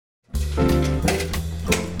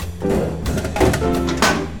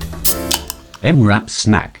MRAP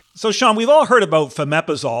snack. So, Sean, we've all heard about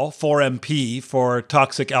Fomepizole, 4MP, for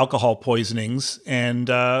toxic alcohol poisonings, and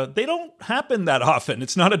they don't happen that often.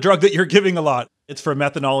 It's not a drug that you're giving a lot. It's for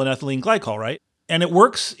methanol and ethylene glycol, right? And it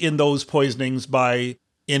works in those poisonings by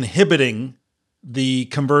inhibiting the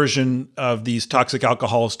conversion of these toxic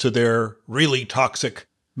alcohols to their really toxic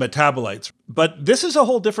metabolites. But this is a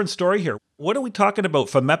whole different story here. What are we talking about?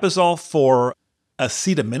 Fomepizole for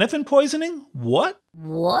acetaminophen poisoning? What?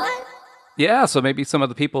 Yeah, so maybe some of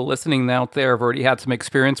the people listening out there have already had some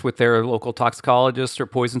experience with their local toxicologists or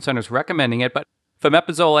poison centers recommending it. But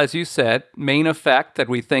Fomepizole, as you said, main effect that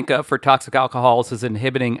we think of for toxic alcohols is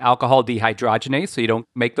inhibiting alcohol dehydrogenase, so you don't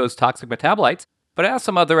make those toxic metabolites. But it has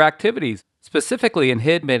some other activities, specifically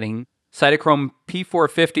inhibiting cytochrome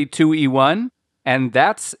P450-2E1, and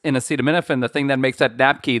that's in acetaminophen, the thing that makes that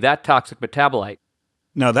NAPK, that toxic metabolite.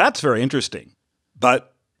 Now that's very interesting.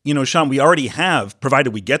 But, Sean, we already have,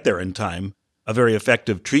 provided we get there in time, a very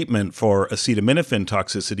effective treatment for acetaminophen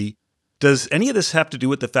toxicity. Does any of this have to do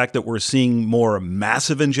with the fact that we're seeing more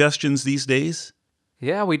massive ingestions these days?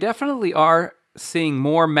 Yeah, we definitely are seeing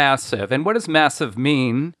more massive. And what does massive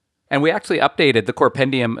mean? And we actually updated the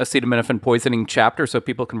Compendium Acetaminophen Poisoning chapter so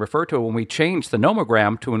people can refer to it when we changed the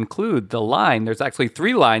nomogram to include the line. There's actually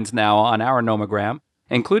 3 lines now on our nomogram,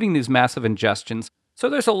 including these massive ingestions. So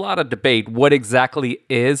there's a lot of debate. What exactly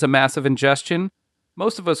is a massive ingestion?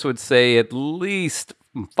 Most of us would say at least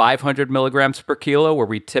 500 milligrams per kilo, where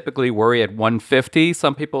we typically worry at 150.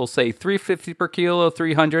 Some people say 350 per kilo,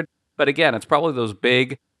 300. But again, it's probably those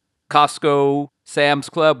big Costco, Sam's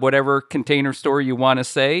Club, whatever container store you want to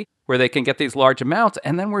say, where they can get these large amounts.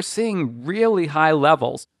 And then we're seeing really high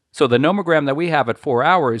levels. So the nomogram that we have at 4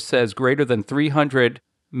 hours says greater than 300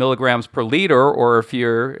 milligrams per liter, or if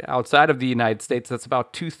you're outside of the United States, that's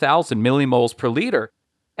about 2,000 millimoles per liter.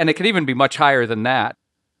 And it can even be much higher than that.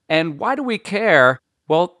 And why do we care?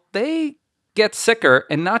 Well, they get sicker,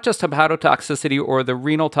 and not just hepatotoxicity or the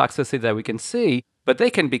renal toxicity that we can see, but they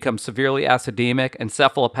can become severely acidemic,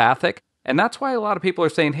 encephalopathic. And that's why a lot of people are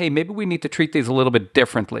saying, hey, maybe we need to treat these a little bit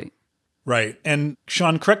differently. Right. And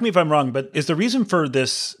Sean, correct me if I'm wrong, but is the reason for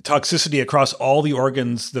this toxicity across all the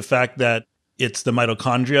organs the fact that it's the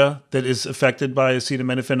mitochondria that is affected by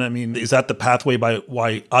acetaminophen? I mean, is that the pathway by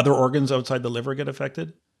why other organs outside the liver get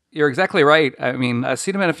affected? You're exactly right. I mean,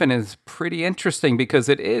 acetaminophen is pretty interesting because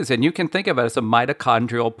it is, and you can think of it as a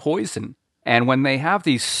mitochondrial poison. And when they have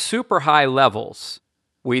these super high levels,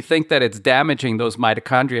 we think that it's damaging those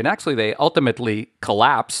mitochondria, and actually they ultimately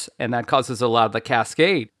collapse, and that causes a lot of the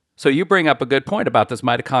cascade. So you bring up a good point about this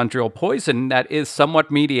mitochondrial poison that is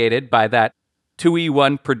somewhat mediated by that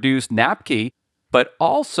 2E1 produced NAPK, but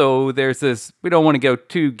also there's this, we don't want to go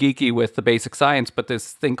too geeky with the basic science, but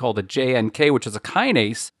this thing called a JNK, which is a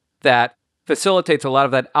kinase that facilitates a lot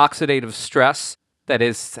of that oxidative stress that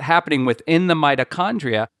is happening within the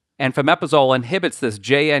mitochondria, and Fomepizole inhibits this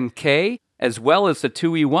JNK as well as the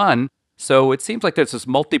 2E1, so it seems like there's this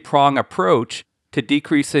multi-prong approach to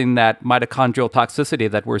decreasing that mitochondrial toxicity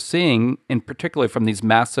that we're seeing, in particular from these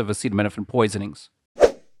massive acetaminophen poisonings.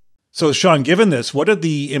 So, Sean, given this, what are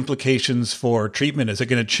the implications for treatment? Is it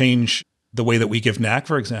going to change the way that we give NAC,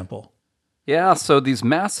 for example? Yeah, so these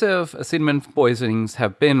massive acetaminophen poisonings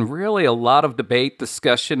have been really a lot of debate,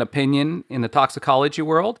 discussion, opinion in the toxicology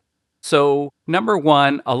world. So, number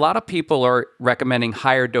one, a lot of people are recommending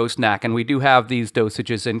higher dose NAC, and we do have these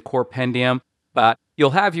dosages in Compendium, but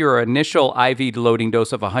you'll have your initial IV loading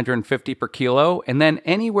dose of 150 per kilo, and then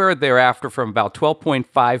anywhere thereafter from about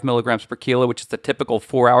 12.5 milligrams per kilo, which is the typical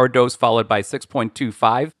 4-hour dose, followed by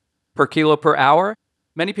 6.25 per kilo per hour.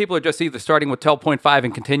 Many people are just either starting with 12.5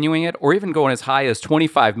 and continuing it, or even going as high as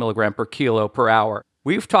 25 milligram per kilo per hour.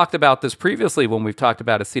 We've talked about this previously when we've talked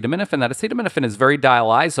about acetaminophen, that acetaminophen is very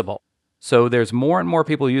dialyzable. So there's more and more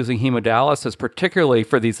people using hemodialysis, particularly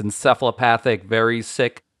for these encephalopathic, very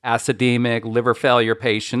sick, acidemic, liver failure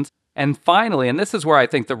patients. And finally, and this is where I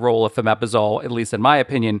think the role of Fomepizole, at least in my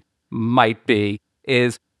opinion, might be,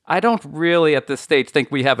 is I don't really at this stage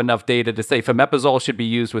think we have enough data to say Fomepizole should be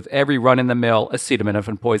used with every run-in-the-mill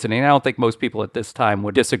acetaminophen poisoning. I don't think most people at this time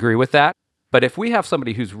would disagree with that. But if we have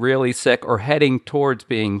somebody who's really sick or heading towards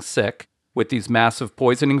being sick with these massive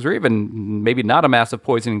poisonings, or even maybe not a massive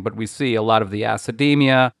poisoning, but we see a lot of the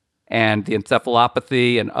acidemia and the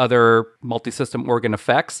encephalopathy and other multi-system organ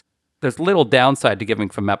effects, there's little downside to giving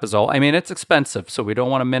Fomepizole. I mean, it's expensive, so we don't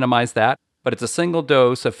want to minimize that, but it's a single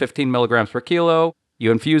dose of 15 milligrams per kilo.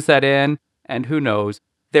 You infuse that in, and who knows?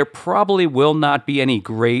 There probably will not be any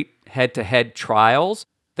great head-to-head trials.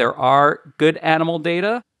 There are good animal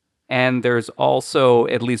data, and there's also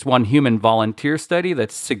at least one human volunteer study that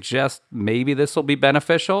suggests maybe this will be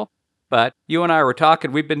beneficial. But you and I were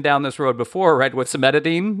talking, we've been down this road before, right, with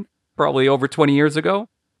cimetidine, probably over 20 years ago.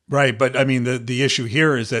 Right, but I mean, the issue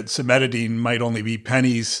here is that cimetidine might only be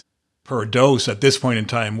pennies per dose at this point in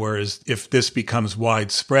time, whereas if this becomes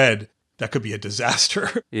widespread, that could be a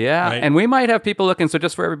disaster. Yeah, right? And we might have people looking, so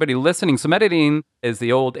just for everybody listening, cimetidine is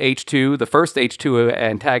the old H2, the first H2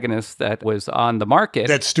 antagonist that was on the market.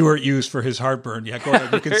 That Stuart used for his heartburn. Yeah, go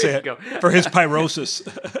ahead, you can say it. For his pyrosis.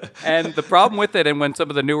 And the problem with it, and when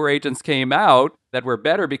some of the newer agents came out that were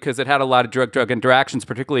better because it had a lot of drug-drug interactions,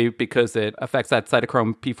 particularly because it affects that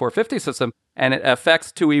cytochrome P450 system, and it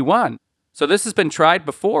affects 2E1. So this has been tried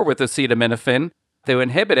before with acetaminophen to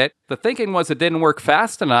inhibit it. The thinking was it didn't work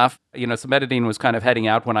fast enough. Cimetidine was kind of heading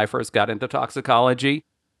out when I first got into toxicology,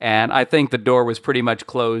 and I think the door was pretty much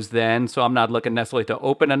closed then, so I'm not looking necessarily to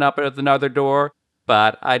open it up at another door,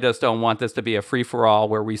 but I just don't want this to be a free-for-all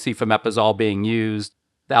where we see Fomepizole being used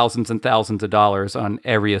thousands and thousands of dollars on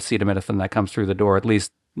every acetaminophen that comes through the door, at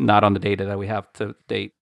least not on the data that we have to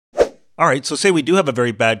date. All right, so say we do have a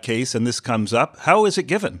very bad case and this comes up. How is it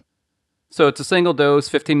given? So it's a single dose,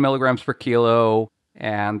 15 milligrams per kilo,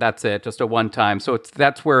 and that's it, just a one-time. So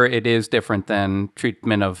that's where it is different than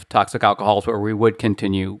treatment of toxic alcohols, where we would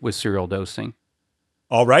continue with serial dosing.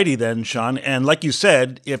 All righty then, Sean. And like you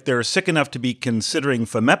said, if they're sick enough to be considering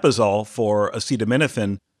Fomepizole for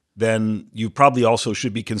acetaminophen, then you probably also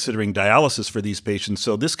should be considering dialysis for these patients.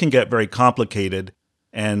 So this can get very complicated.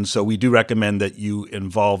 And so we do recommend that you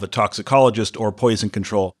involve a toxicologist or poison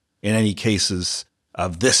control in any cases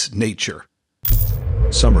of this nature.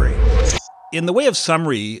 Summary. In the way of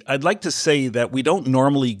summary, I'd like to say that we don't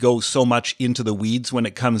normally go so much into the weeds when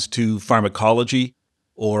it comes to pharmacology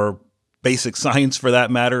or basic science for that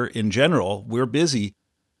matter in general. We're busy.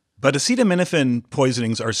 But acetaminophen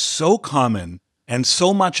poisonings are so common and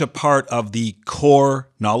so much a part of the core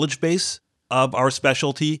knowledge base of our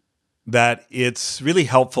specialty that it's really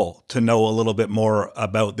helpful to know a little bit more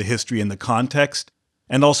about the history and the context.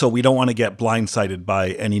 And also, we don't want to get blindsided by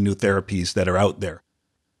any new therapies that are out there.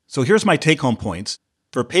 So here's my take-home points.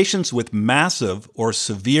 For patients with massive or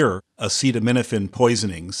severe acetaminophen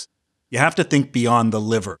poisonings, you have to think beyond the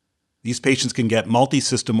liver. These patients can get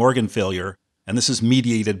multi-system organ failure, and this is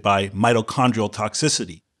mediated by mitochondrial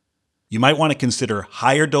toxicity. You might want to consider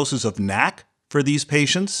higher doses of NAC for these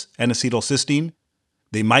patients and acetylcysteine.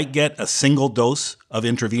 They might get a single dose of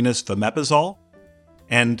intravenous Fomepizole,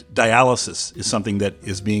 and dialysis is something that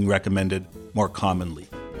is being recommended more commonly.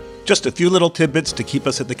 Just a few little tidbits to keep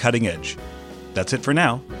us at the cutting edge. That's it for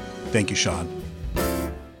now. Thank you, Sean.